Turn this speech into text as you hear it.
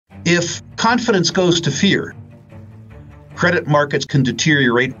If confidence goes to fear, credit markets can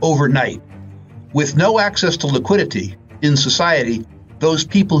deteriorate overnight. With no access to liquidity in society, those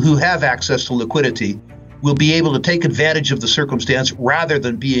people who have access to liquidity will be able to take advantage of the circumstance rather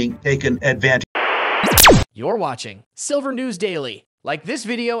than being taken advantage. You're watching Silver News Daily. Like this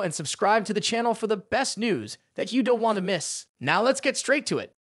video and subscribe to the channel for the best news that you don't want to miss. Now let's get straight to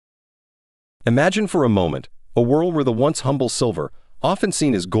it. Imagine for a moment a world where the once humble silver, often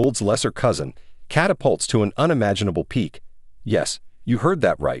seen as gold's lesser cousin, catapults to an unimaginable peak. Yes, you heard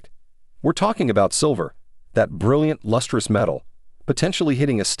that right. We're talking about silver, that brilliant, lustrous metal, potentially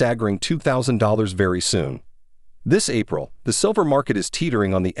hitting a staggering $2,000 very soon. This April, the silver market is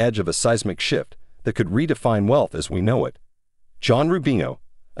teetering on the edge of a seismic shift that could redefine wealth as we know it. John Rubino,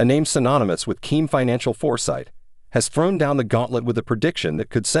 a name synonymous with keen financial foresight, has thrown down the gauntlet with a prediction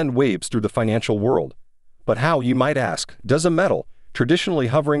that could send waves through the financial world. But how, you might ask, does a metal, traditionally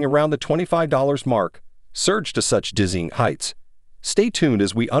hovering around the $25 mark, surge to such dizzying heights? Stay tuned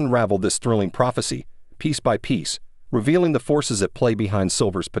as we unravel this thrilling prophecy, piece by piece, revealing the forces at play behind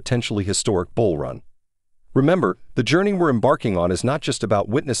silver's potentially historic bull run. Remember, the journey we're embarking on is not just about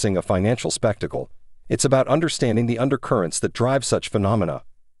witnessing a financial spectacle. It's about understanding the undercurrents that drive such phenomena.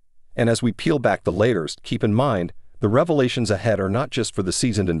 And as we peel back the layers, keep in mind, the revelations ahead are not just for the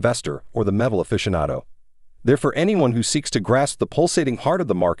seasoned investor or the metal aficionado. They're for anyone who seeks to grasp the pulsating heart of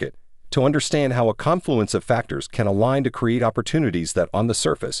the market, to understand how a confluence of factors can align to create opportunities that, on the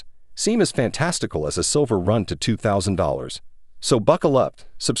surface, seem as fantastical as a silver run to $2,000. So buckle up,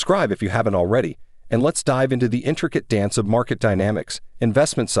 subscribe if you haven't already, and let's dive into the intricate dance of market dynamics,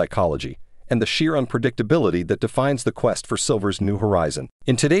 investment psychology, and the sheer unpredictability that defines the quest for silver's new horizon.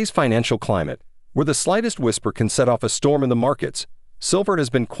 In today's financial climate, where the slightest whisper can set off a storm in the markets, silver has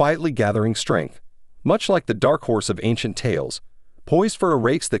been quietly gathering strength, much like the dark horse of ancient tales, poised for a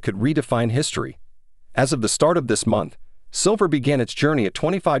race that could redefine history. As of the start of this month, silver began its journey at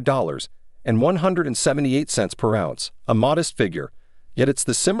 $25.178 per ounce, a modest figure, yet it's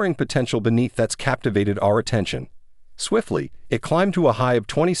the simmering potential beneath that's captivated our attention. Swiftly, it climbed to a high of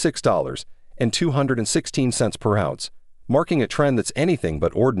 $26.216 per ounce, marking a trend that's anything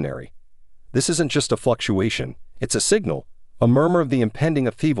but ordinary. This isn't just a fluctuation, it's a signal, a murmur of the impending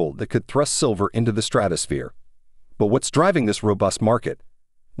upheaval that could thrust silver into the stratosphere. But what's driving this robust market?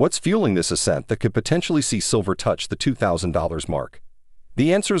 What's fueling this ascent that could potentially see silver touch the $2,000 mark?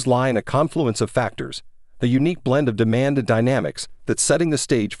 The answers lie in a confluence of factors, a unique blend of demand and dynamics that's setting the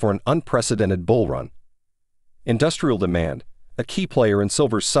stage for an unprecedented bull run. Industrial demand, a key player in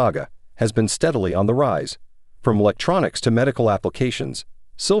silver's saga, has been steadily on the rise. From electronics to medical applications,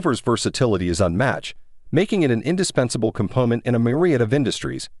 silver's versatility is unmatched, making it an indispensable component in a myriad of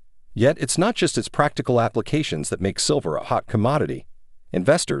industries. Yet it's not just its practical applications that make silver a hot commodity.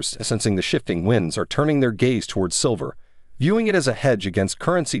 Investors, sensing the shifting winds, are turning their gaze towards silver, viewing it as a hedge against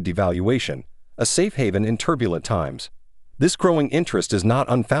currency devaluation, a safe haven in turbulent times. This growing interest is not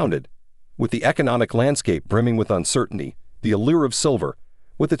unfounded. With the economic landscape brimming with uncertainty, the allure of silver,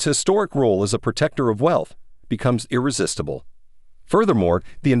 with its historic role as a protector of wealth, becomes irresistible. Furthermore,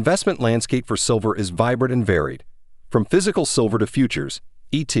 the investment landscape for silver is vibrant and varied. From physical silver to futures,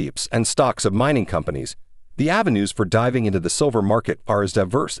 ETFs, and stocks of mining companies, the avenues for diving into the silver market are as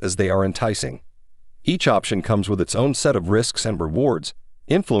diverse as they are enticing. Each option comes with its own set of risks and rewards,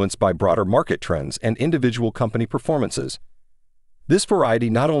 influenced by broader market trends and individual company performances. This variety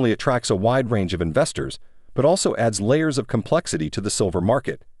not only attracts a wide range of investors, but also adds layers of complexity to the silver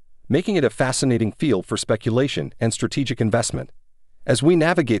market, making it a fascinating field for speculation and strategic investment. As we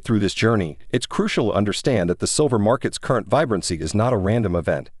navigate through this journey, it's crucial to understand that the silver market's current vibrancy is not a random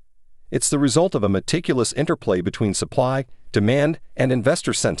event. It's the result of a meticulous interplay between supply, demand, and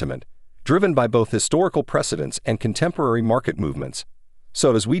investor sentiment, driven by both historical precedents and contemporary market movements.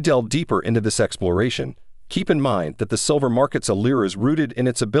 So as we delve deeper into this exploration, keep in mind that the silver market's allure is rooted in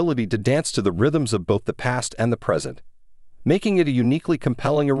its ability to dance to the rhythms of both the past and the present, making it a uniquely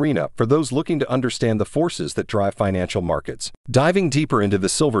compelling arena for those looking to understand the forces that drive financial markets. Diving deeper into the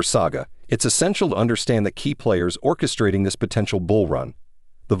silver saga, it's essential to understand the key players orchestrating this potential bull run.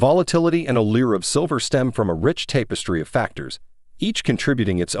 The volatility and allure of silver stem from a rich tapestry of factors, each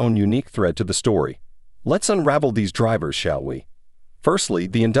contributing its own unique thread to the story. Let's unravel these drivers, shall we? Firstly,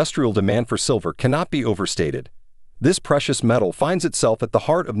 the industrial demand for silver cannot be overstated. This precious metal finds itself at the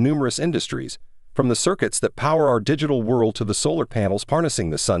heart of numerous industries, from the circuits that power our digital world to the solar panels harnessing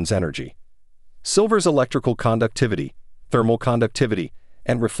the sun's energy. Silver's electrical conductivity, thermal conductivity,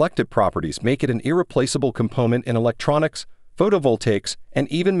 and reflective properties make it an irreplaceable component in electronics, photovoltaics, and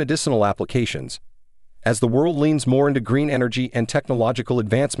even medicinal applications. As the world leans more into green energy and technological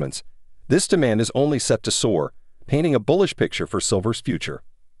advancements, this demand is only set to soar, painting a bullish picture for silver's future.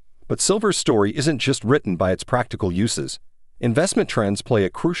 But silver's story isn't just written by its practical uses. Investment trends play a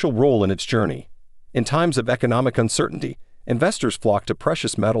crucial role in its journey. In times of economic uncertainty, investors flock to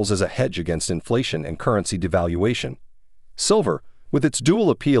precious metals as a hedge against inflation and currency devaluation. Silver, with its dual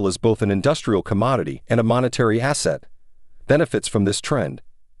appeal as both an industrial commodity and a monetary asset, benefits from this trend.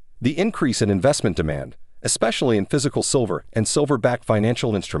 The increase in investment demand, especially in physical silver and silver-backed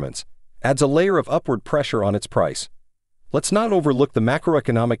financial instruments, adds a layer of upward pressure on its price. Let's not overlook the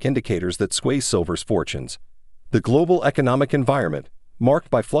macroeconomic indicators that sway silver's fortunes. The global economic environment, marked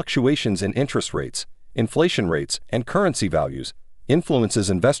by fluctuations in interest rates, inflation rates, and currency values, influences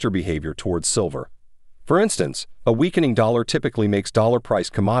investor behavior towards silver. For instance, a weakening dollar typically makes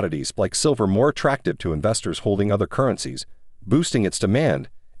dollar-priced commodities like silver more attractive to investors holding other currencies, boosting its demand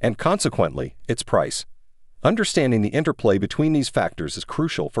and, consequently, its price. Understanding the interplay between these factors is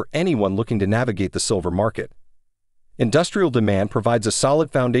crucial for anyone looking to navigate the silver market. Industrial demand provides a solid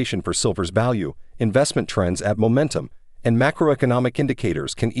foundation for silver's value, investment trends add momentum, and macroeconomic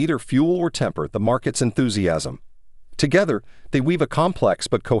indicators can either fuel or temper the market's enthusiasm. Together, they weave a complex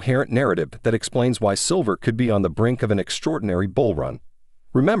but coherent narrative that explains why silver could be on the brink of an extraordinary bull run.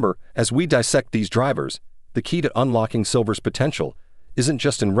 Remember, as we dissect these drivers, the key to unlocking silver's potential isn't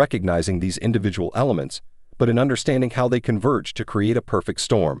just in recognizing these individual elements, but in understanding how they converge to create a perfect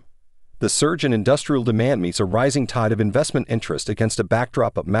storm. The surge in industrial demand meets a rising tide of investment interest against a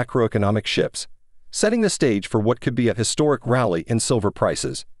backdrop of macroeconomic shifts, setting the stage for what could be a historic rally in silver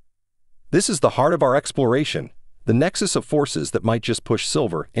prices. This is the heart of our exploration, the nexus of forces that might just push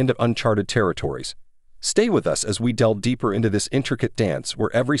silver into uncharted territories. Stay with us as we delve deeper into this intricate dance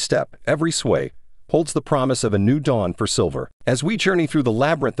where every step, every sway, holds the promise of a new dawn for silver. As we journey through the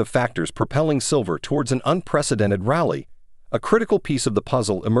labyrinth of factors propelling silver towards an unprecedented rally, a critical piece of the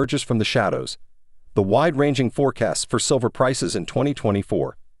puzzle emerges from the shadows: the wide-ranging forecasts for silver prices in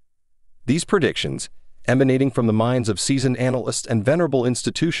 2024. These predictions, emanating from the minds of seasoned analysts and venerable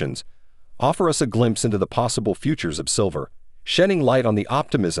institutions, offer us a glimpse into the possible futures of silver, shedding light on the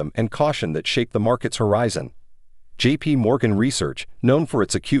optimism and caution that shape the market's horizon. J.P. Morgan Research, known for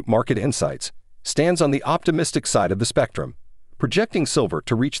its acute market insights, stands on the optimistic side of the spectrum, projecting silver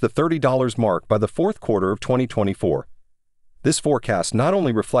to reach the $30 mark by the fourth quarter of 2024. This forecast not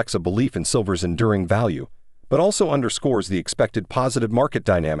only reflects a belief in silver's enduring value, but also underscores the expected positive market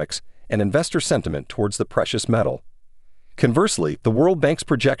dynamics and investor sentiment towards the precious metal. Conversely, the World Bank's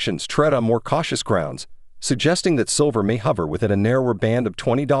projections tread on more cautious grounds, suggesting that silver may hover within a narrower band of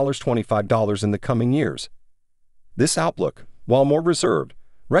 $20–25 in the coming years. This outlook, while more reserved,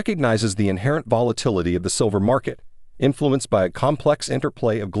 recognizes the inherent volatility of the silver market, influenced by a complex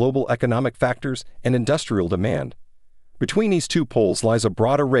interplay of global economic factors and industrial demand. Between these two poles lies a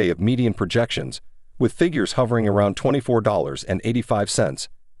broad array of median projections, with figures hovering around $24.85,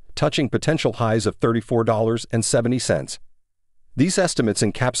 touching potential highs of $34.70. These estimates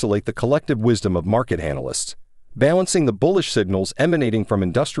encapsulate the collective wisdom of market analysts, balancing the bullish signals emanating from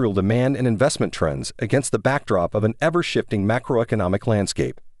industrial demand and investment trends against the backdrop of an ever-shifting macroeconomic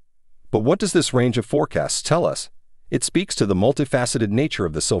landscape. But what does this range of forecasts tell us? It speaks to the multifaceted nature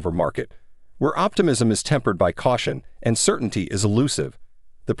of the silver market, where optimism is tempered by caution and certainty is elusive.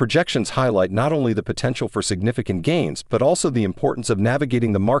 The projections highlight not only the potential for significant gains, but also the importance of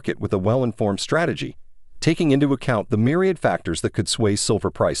navigating the market with a well-informed strategy, taking into account the myriad factors that could sway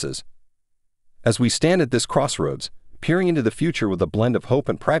silver prices. As we stand at this crossroads, peering into the future with a blend of hope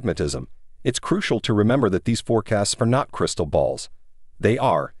and pragmatism, it's crucial to remember that these forecasts are not crystal balls. They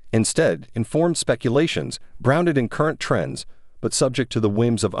are, instead, informed speculations, grounded in current trends, but subject to the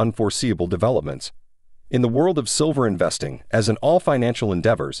whims of unforeseeable developments. In the world of silver investing, as in all financial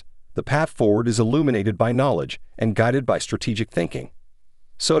endeavors, the path forward is illuminated by knowledge and guided by strategic thinking.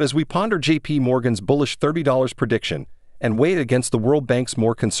 So as we ponder J.P. Morgan's bullish $30 prediction and weigh it against the World Bank's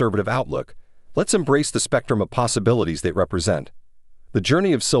more conservative outlook, let's embrace the spectrum of possibilities they represent. The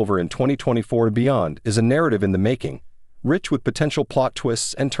journey of silver in 2024 and beyond is a narrative in the making, rich with potential plot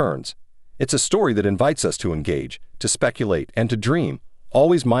twists and turns. It's a story that invites us to engage, to speculate, and to dream,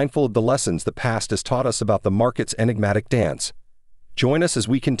 always mindful of the lessons the past has taught us about the market's enigmatic dance. Join us as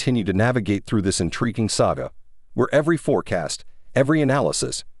we continue to navigate through this intriguing saga, where every forecast, every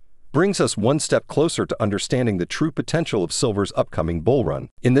analysis, brings us one step closer to understanding the true potential of silver's upcoming bull run.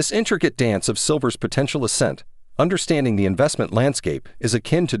 In this intricate dance of silver's potential ascent, understanding the investment landscape is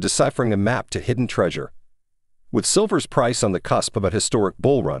akin to deciphering a map to hidden treasure. With silver's price on the cusp of a historic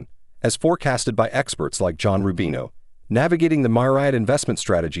bull run, as forecasted by experts like Rubino, navigating the myriad investment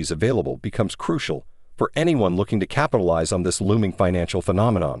strategies available becomes crucial for anyone looking to capitalize on this looming financial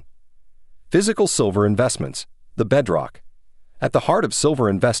phenomenon. Physical silver investments, the bedrock. At the heart of silver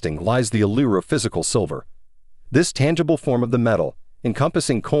investing lies the allure of physical silver. This tangible form of the metal,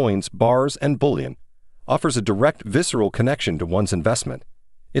 encompassing coins, bars, and bullion, offers a direct visceral connection to one's investment.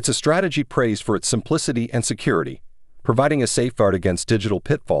 It's a strategy praised for its simplicity and security, providing a safeguard against digital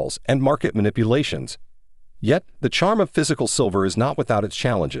pitfalls and market manipulations. Yet, the charm of physical silver is not without its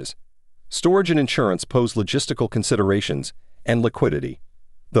challenges. Storage and insurance pose logistical considerations, and liquidity,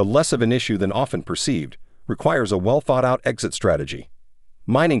 though less of an issue than often perceived, requires a well-thought-out exit strategy.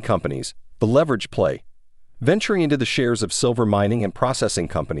 Mining companies, the leverage play. Venturing into the shares of silver mining and processing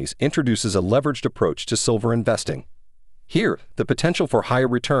companies introduces a leveraged approach to silver investing. Here, the potential for higher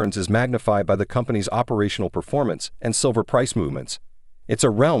returns is magnified by the company's operational performance and silver price movements. It's a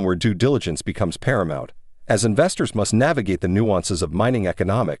realm where due diligence becomes paramount, as investors must navigate the nuances of mining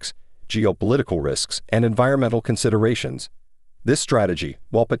economics, geopolitical risks, and environmental considerations. This strategy,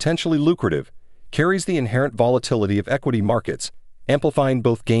 while potentially lucrative, carries the inherent volatility of equity markets, amplifying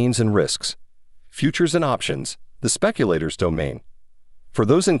both gains and risks. Futures and options, the speculator's domain. For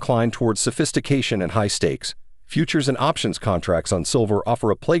those inclined towards sophistication and high stakes, futures and options contracts on silver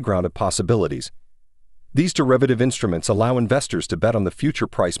offer a playground of possibilities. These derivative instruments allow investors to bet on the future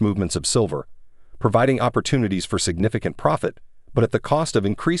price movements of silver, providing opportunities for significant profit, but at the cost of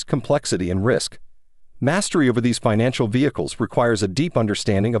increased complexity and risk. Mastery over these financial vehicles requires a deep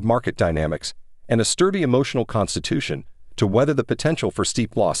understanding of market dynamics and a sturdy emotional constitution to weather the potential for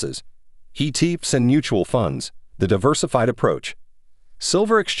steep losses. ETFs and mutual funds, the diversified approach.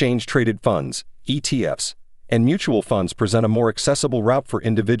 Silver exchange-traded funds, ETFs, and mutual funds present a more accessible route for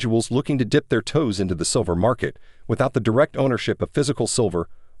individuals looking to dip their toes into the silver market without the direct ownership of physical silver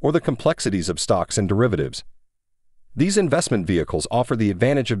or the complexities of stocks and derivatives. These investment vehicles offer the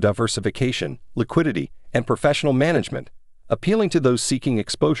advantage of diversification, liquidity, and professional management, appealing to those seeking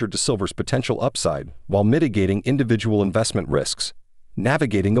exposure to silver's potential upside while mitigating individual investment risks.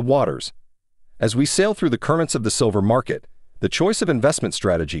 Navigating the waters. As we sail through the currents of the silver market, the choice of investment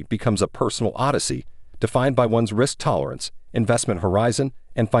strategy becomes a personal odyssey, defined by one's risk tolerance, investment horizon,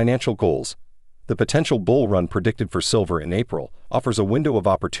 and financial goals. The potential bull run predicted for silver in April offers a window of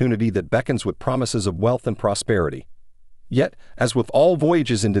opportunity that beckons with promises of wealth and prosperity. Yet, as with all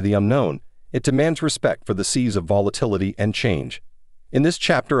voyages into the unknown, it demands respect for the seas of volatility and change. In this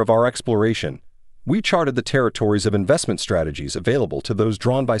chapter of our exploration, we charted the territories of investment strategies available to those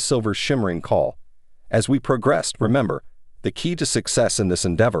drawn by silver's shimmering call. As we progressed, remember, the key to success in this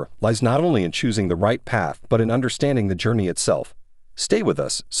endeavor lies not only in choosing the right path, but in understanding the journey itself. Stay with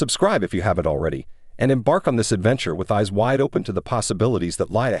us, subscribe if you haven't already, and embark on this adventure with eyes wide open to the possibilities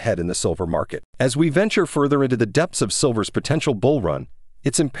that lie ahead in the silver market. As we venture further into the depths of silver's potential bull run,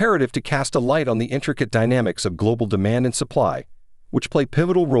 it's imperative to cast a light on the intricate dynamics of global demand and supply, which play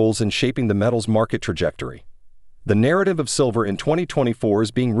pivotal roles in shaping the metal's market trajectory. The narrative of silver in 2024 is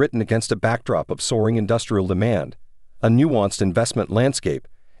being written against a backdrop of soaring industrial demand, a nuanced investment landscape,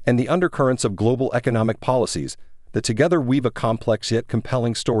 and the undercurrents of global economic policies that together weave a complex yet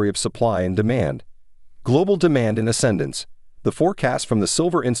compelling story of supply and demand. Global demand in ascendance. The forecast from the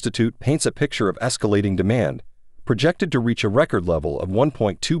Silver Institute paints a picture of escalating demand, projected to reach a record level of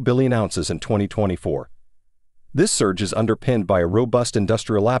 1.2 billion ounces in 2024. This surge is underpinned by a robust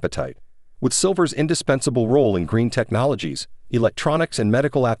industrial appetite, with silver's indispensable role in green technologies, electronics, and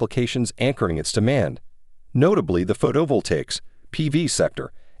medical applications anchoring its demand. Notably, the photovoltaics, PV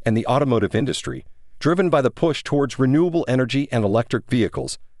sector, and the automotive industry, driven by the push towards renewable energy and electric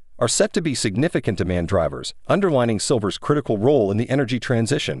vehicles, are set to be significant demand drivers, underlining silver's critical role in the energy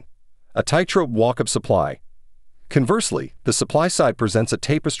transition. A tightrope walk of supply. Conversely, the supply side presents a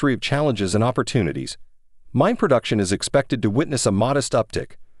tapestry of challenges and opportunities. Mine production is expected to witness a modest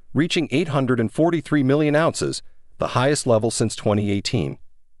uptick, reaching 843 million ounces, the highest level since 2018.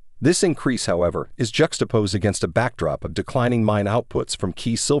 This increase, however, is juxtaposed against a backdrop of declining mine outputs from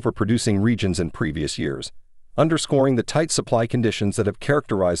key silver-producing regions in previous years, underscoring the tight supply conditions that have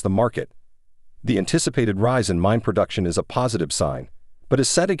characterized the market. The anticipated rise in mine production is a positive sign, but is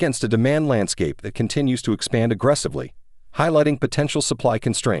set against a demand landscape that continues to expand aggressively, highlighting potential supply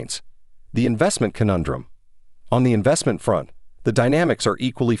constraints. The investment conundrum. On the investment front, the dynamics are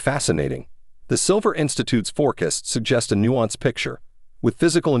equally fascinating. The Silver Institute's forecasts suggest a nuanced picture, with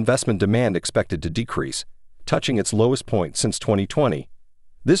physical investment demand expected to decrease, touching its lowest point since 2020.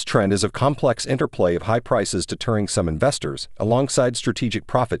 This trend is a complex interplay of high prices deterring some investors, alongside strategic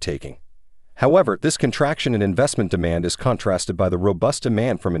profit-taking. However, this contraction in investment demand is contrasted by the robust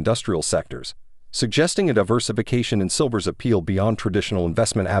demand from industrial sectors, suggesting a diversification in silver's appeal beyond traditional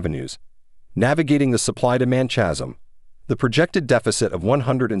investment avenues. Navigating the supply-demand chasm. The projected deficit of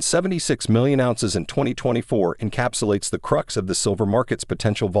 176 million ounces in 2024 encapsulates the crux of the silver market's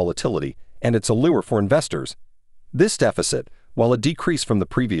potential volatility and its allure for investors. This deficit, while a decrease from the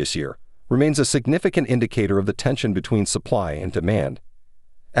previous year, remains a significant indicator of the tension between supply and demand.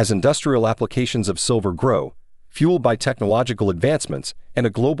 As industrial applications of silver grow, fueled by technological advancements and a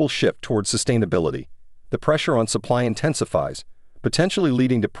global shift towards sustainability, the pressure on supply intensifies, potentially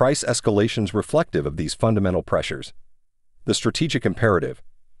leading to price escalations reflective of these fundamental pressures. The strategic imperative.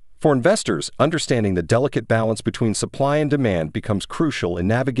 For investors, understanding the delicate balance between supply and demand becomes crucial in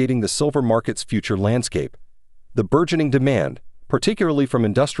navigating the silver market's future landscape. The burgeoning demand, particularly from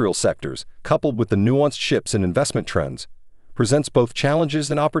industrial sectors, coupled with the nuanced shifts in investment trends, presents both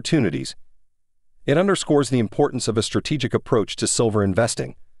challenges and opportunities. It underscores the importance of a strategic approach to silver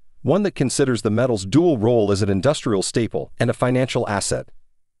investing, one that considers the metal's dual role as an industrial staple and a financial asset.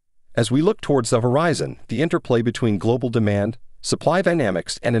 As we look towards the horizon, the interplay between global demand, supply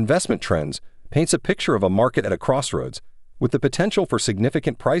dynamics, and investment trends paints a picture of a market at a crossroads, with the potential for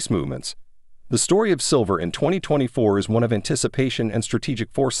significant price movements. The story of silver in 2024 is one of anticipation and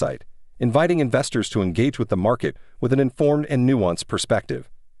strategic foresight, inviting investors to engage with the market with an informed and nuanced perspective.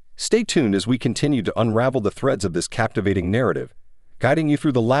 Stay tuned as we continue to unravel the threads of this captivating narrative, guiding you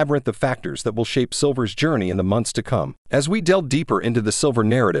through the labyrinth of factors that will shape silver's journey in the months to come. As we delve deeper into the silver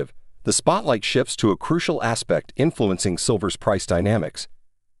narrative, the spotlight shifts to a crucial aspect influencing silver's price dynamics: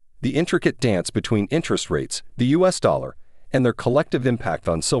 the intricate dance between interest rates, the US dollar, and their collective impact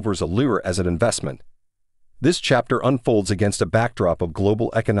on silver's allure as an investment. This chapter unfolds against a backdrop of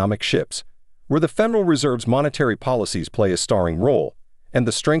global economic shifts, where the Federal Reserve's monetary policies play a starring role, and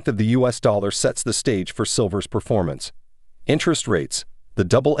the strength of the US dollar sets the stage for silver's performance. Interest rates, the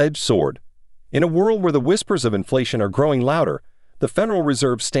double-edged sword. In a world where the whispers of inflation are growing louder, the Federal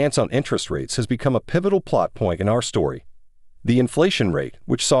Reserve's stance on interest rates has become a pivotal plot point in our story. The inflation rate,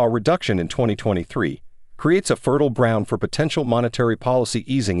 which saw a reduction in 2023, creates a fertile ground for potential monetary policy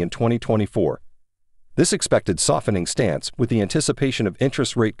easing in 2024. This expected softening stance, with the anticipation of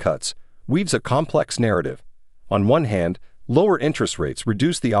interest rate cuts, weaves a complex narrative. On one hand, lower interest rates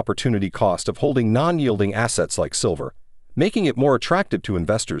reduce the opportunity cost of holding non-yielding assets like silver, making it more attractive to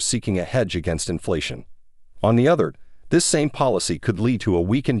investors seeking a hedge against inflation. On the other, this same policy could lead to a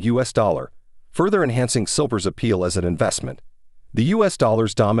weakened US dollar, further enhancing silver's appeal as an investment. The US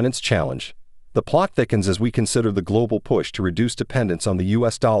dollar's dominance challenge. The plot thickens as we consider the global push to reduce dependence on the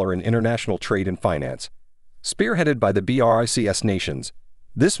US dollar in international trade and finance. Spearheaded by the BRICS nations,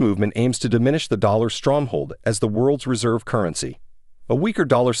 this movement aims to diminish the dollar's stronghold as the world's reserve currency. A weaker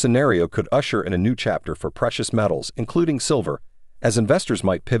dollar scenario could usher in a new chapter for precious metals, including silver, as investors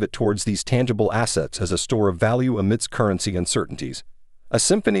might pivot towards these tangible assets as a store of value amidst currency uncertainties. A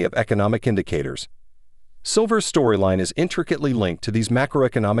symphony of economic indicators. Silver's storyline is intricately linked to these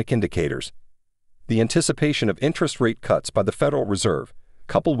macroeconomic indicators. The anticipation of interest rate cuts by the Federal Reserve,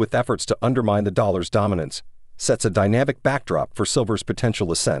 coupled with efforts to undermine the dollar's dominance, sets a dynamic backdrop for silver's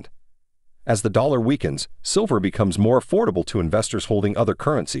potential ascent. As the dollar weakens, silver becomes more affordable to investors holding other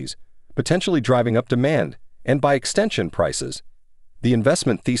currencies, potentially driving up demand, and by extension, prices. The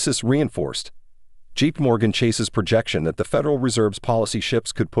investment thesis reinforced. J.P. Morgan Chase's projection that the Federal Reserve's policy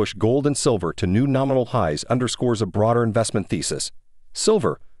shifts could push gold and silver to new nominal highs underscores a broader investment thesis.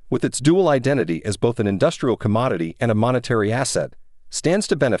 Silver, with its dual identity as both an industrial commodity and a monetary asset, stands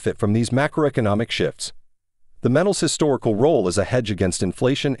to benefit from these macroeconomic shifts. The metal's historical role as a hedge against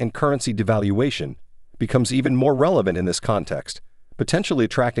inflation and currency devaluation becomes even more relevant in this context, potentially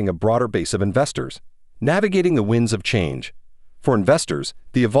attracting a broader base of investors. Navigating the winds of change. For investors,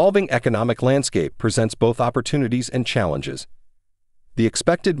 the evolving economic landscape presents both opportunities and challenges. The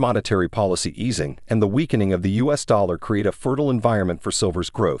expected monetary policy easing and the weakening of the US dollar create a fertile environment for silver's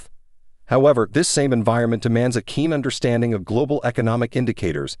growth. However, this same environment demands a keen understanding of global economic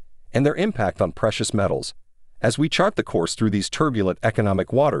indicators and their impact on precious metals. As we chart the course through these turbulent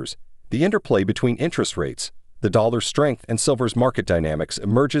economic waters, the interplay between interest rates, the dollar's strength, and silver's market dynamics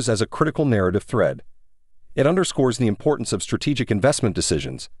emerges as a critical narrative thread. It underscores the importance of strategic investment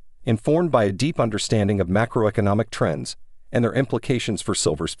decisions, informed by a deep understanding of macroeconomic trends and their implications for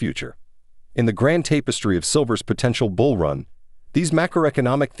silver's future. In the grand tapestry of silver's potential bull run, these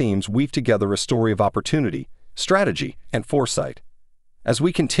macroeconomic themes weave together a story of opportunity, strategy, and foresight. As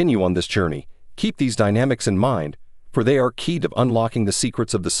we continue on this journey, keep these dynamics in mind, for they are key to unlocking the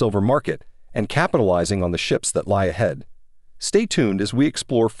secrets of the silver market and capitalizing on the shifts that lie ahead. Stay tuned as we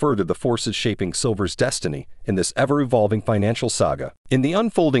explore further the forces shaping silver's destiny in this ever-evolving financial saga. In the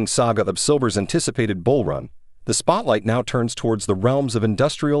unfolding saga of silver's anticipated bull run, the The spotlight now turns towards the realms of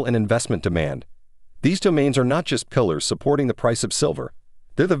industrial and investment demand. These domains are not just pillars supporting the price of silver.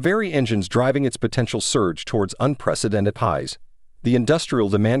 They're the very engines driving its potential surge towards unprecedented highs. The industrial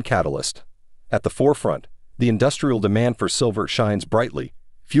demand catalyst. At the forefront, the industrial demand for silver shines brightly,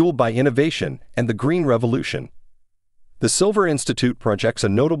 fueled by innovation and the green revolution. The Silver Institute projects a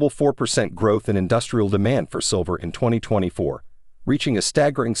notable 4% growth in industrial demand for silver in 2024, reaching a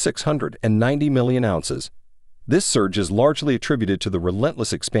staggering 690 million ounces. This surge is largely attributed to the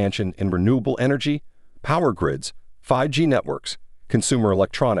relentless expansion in renewable energy, power grids, 5G networks, consumer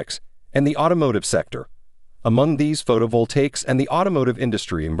electronics, and the automotive sector. Among these, photovoltaics and the automotive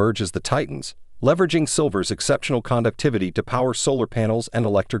industry emerge as the titans, leveraging silver's exceptional conductivity to power solar panels and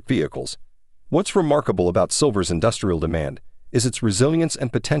electric vehicles. What's remarkable about silver's industrial demand is its resilience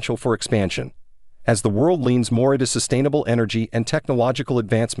and potential for expansion. As the world leans more into sustainable energy and technological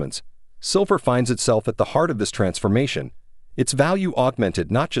advancements, silver finds itself at the heart of this transformation, its value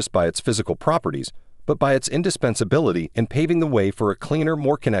augmented not just by its physical properties, but by its indispensability in paving the way for a cleaner,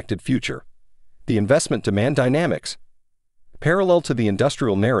 more connected future. The investment demand dynamics. Parallel to the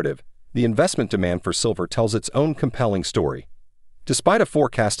industrial narrative, the investment demand for silver tells its own compelling story. Despite a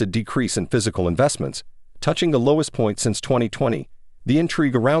forecasted decrease in physical investments, touching the lowest point since 2020, the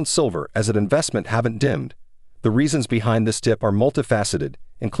intrigue around silver as an investment haven't dimmed. The reasons behind this dip are multifaceted,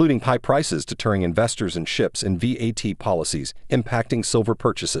 including high prices deterring investors and shifts in VAT policies impacting silver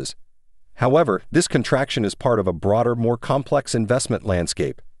purchases. However, this contraction is part of a broader, more complex investment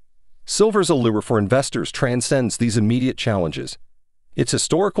landscape. Silver's allure for investors transcends these immediate challenges. Its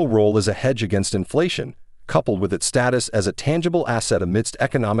historical role as a hedge against inflation, coupled with its status as a tangible asset amidst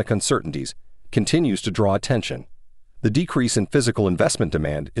economic uncertainties, continues to draw attention. The decrease in physical investment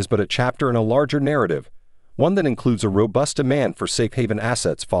demand is but a chapter in a larger narrative, one that includes a robust demand for safe haven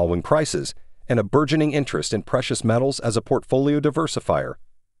assets following crises and a burgeoning interest in precious metals as a portfolio diversifier.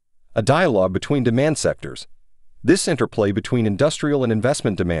 A dialogue between demand sectors. This interplay between industrial and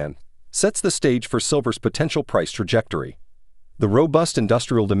investment demand sets the stage for silver's potential price trajectory. The robust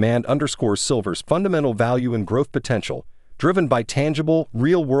industrial demand underscores silver's fundamental value and growth potential, driven by tangible,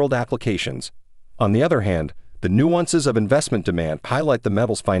 real-world applications. On the other hand, the nuances of investment demand highlight the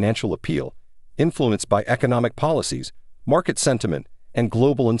metal's financial appeal, influenced by economic policies, market sentiment, and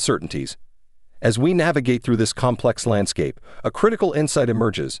global uncertainties. As we navigate through this complex landscape, a critical insight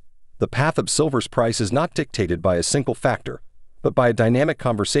emerges. The path of silver's price is not dictated by a single factor, but by a dynamic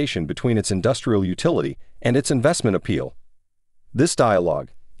conversation between its industrial utility and its investment appeal. This dialogue,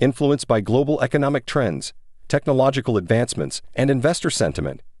 influenced by global economic trends, technological advancements, and investor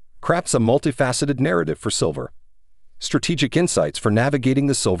sentiment, crafts a multifaceted narrative for silver. Strategic insights for navigating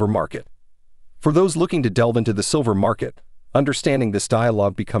the silver market. For those looking to delve into the silver market, understanding this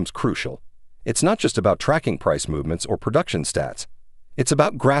dialogue becomes crucial. It's not just about tracking price movements or production stats. It's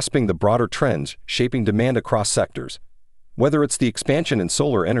about grasping the broader trends shaping demand across sectors. Whether it's the expansion in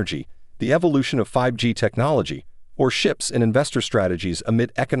solar energy, the evolution of 5G technology, or shifts in investor strategies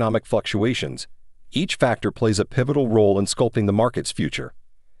amid economic fluctuations, each factor plays a pivotal role in sculpting the market's future.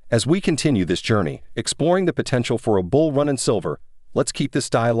 As we continue this journey, exploring the potential for a bull run in silver, let's keep this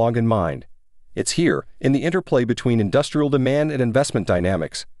dialogue in mind. It's here, in the interplay between industrial demand and investment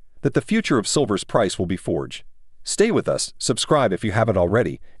dynamics, that the future of silver's price will be forged. Stay with us, subscribe if you haven't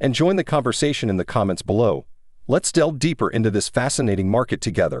already, and join the conversation in the comments below. Let's delve deeper into this fascinating market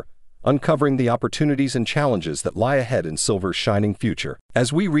together, uncovering the opportunities and challenges that lie ahead in silver's shining future.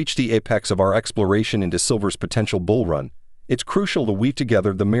 As we reach the apex of our exploration into silver's potential bull run, it's crucial to weave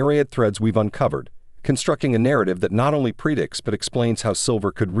together the myriad threads we've uncovered, constructing a narrative that not only predicts but explains how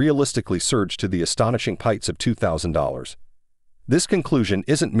silver could realistically surge to the astonishing heights of $2,000. This conclusion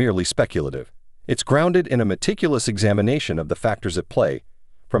isn't merely speculative. It's grounded in a meticulous examination of the factors at play,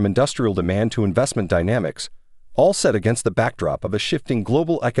 from industrial demand to investment dynamics, all set against the backdrop of a shifting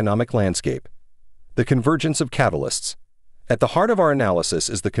global economic landscape. The convergence of catalysts. At the heart of our analysis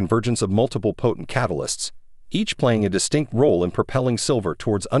is the convergence of multiple potent catalysts, each playing a distinct role in propelling silver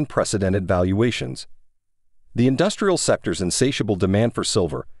towards unprecedented valuations. The industrial sector's insatiable demand for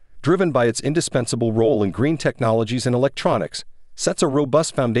silver, driven by its indispensable role in green technologies and electronics, sets a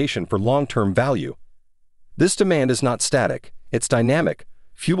robust foundation for long-term value. This demand is not static, it's dynamic,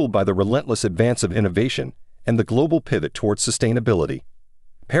 fueled by the relentless advance of innovation and the global pivot towards sustainability.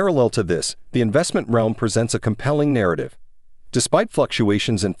 Parallel to this, the investment realm presents a compelling narrative. Despite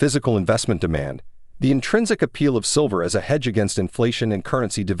fluctuations in physical investment demand, the intrinsic appeal of silver as a hedge against inflation and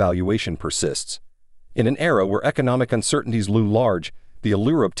currency devaluation persists. In an era where economic uncertainties loom large, the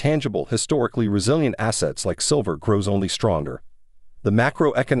allure of tangible, historically resilient assets like silver grows only stronger. The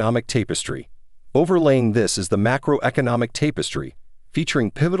macroeconomic tapestry. Overlaying this is the macroeconomic tapestry, featuring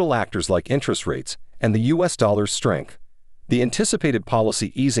pivotal actors like interest rates and the US dollar's strength. The anticipated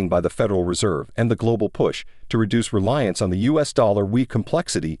policy easing by the Federal Reserve and the global push to reduce reliance on the US dollar weave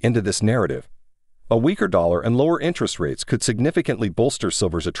complexity into this narrative. A weaker dollar and lower interest rates could significantly bolster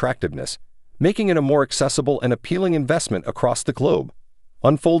silver's attractiveness, making it a more accessible and appealing investment across the globe.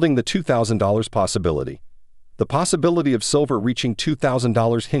 Unfolding the $2,000 possibility. The possibility of silver reaching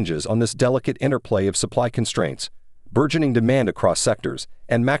 $2,000 hinges on this delicate interplay of supply constraints, burgeoning demand across sectors,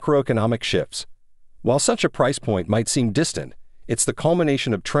 and macroeconomic shifts. While such a price point might seem distant, it's the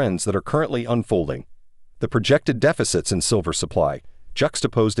culmination of trends that are currently unfolding. The projected deficits in silver supply,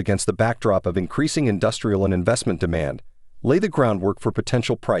 juxtaposed against the backdrop of increasing industrial and investment demand, lay the groundwork for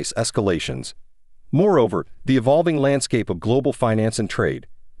potential price escalations. Moreover, the evolving landscape of global finance and trade,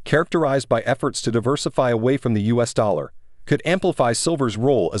 characterized by efforts to diversify away from the US dollar, could amplify silver's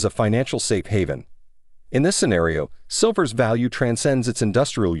role as a financial safe haven. In this scenario, silver's value transcends its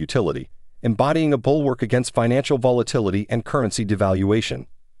industrial utility, embodying a bulwark against financial volatility and currency devaluation.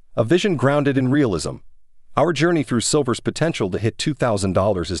 A vision grounded in realism. Our journey through silver's potential to hit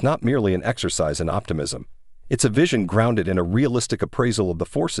 $2,000 is not merely an exercise in optimism. It's a vision grounded in a realistic appraisal of the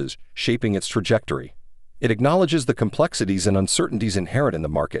forces shaping its trajectory. It acknowledges the complexities and uncertainties inherent in the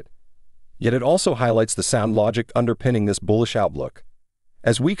market, yet it also highlights the sound logic underpinning this bullish outlook.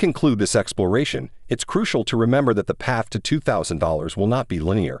 As we conclude this exploration, it's crucial to remember that the path to $2,000 will not be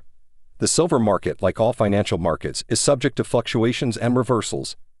linear. The silver market, like all financial markets, is subject to fluctuations and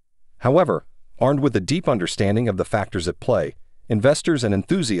reversals. However, armed with a deep understanding of the factors at play, investors and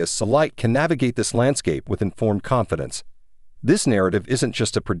enthusiasts alike can navigate this landscape with informed confidence. This narrative isn't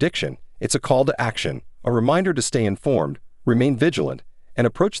just a prediction, it's a call to action, a reminder to stay informed, remain vigilant, and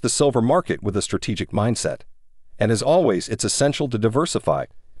approach the silver market with a strategic mindset. And as always, it's essential to diversify,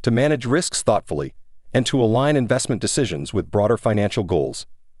 to manage risks thoughtfully, and to align investment decisions with broader financial goals.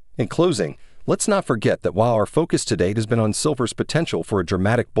 In closing, let's not forget that while our focus to date has been on silver's potential for a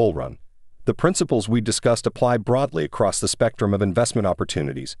dramatic bull run, the principles we discussed apply broadly across the spectrum of investment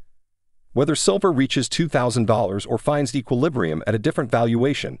opportunities. Whether silver reaches $2,000 or finds equilibrium at a different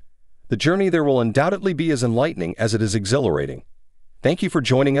valuation, the journey there will undoubtedly be as enlightening as it is exhilarating. Thank you for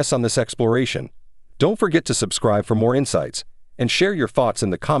joining us on this exploration. Don't forget to subscribe for more insights and share your thoughts in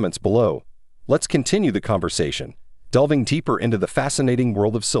the comments below. Let's continue the conversation, delving deeper into the fascinating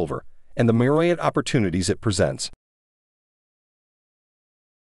world of silver and the myriad opportunities it presents.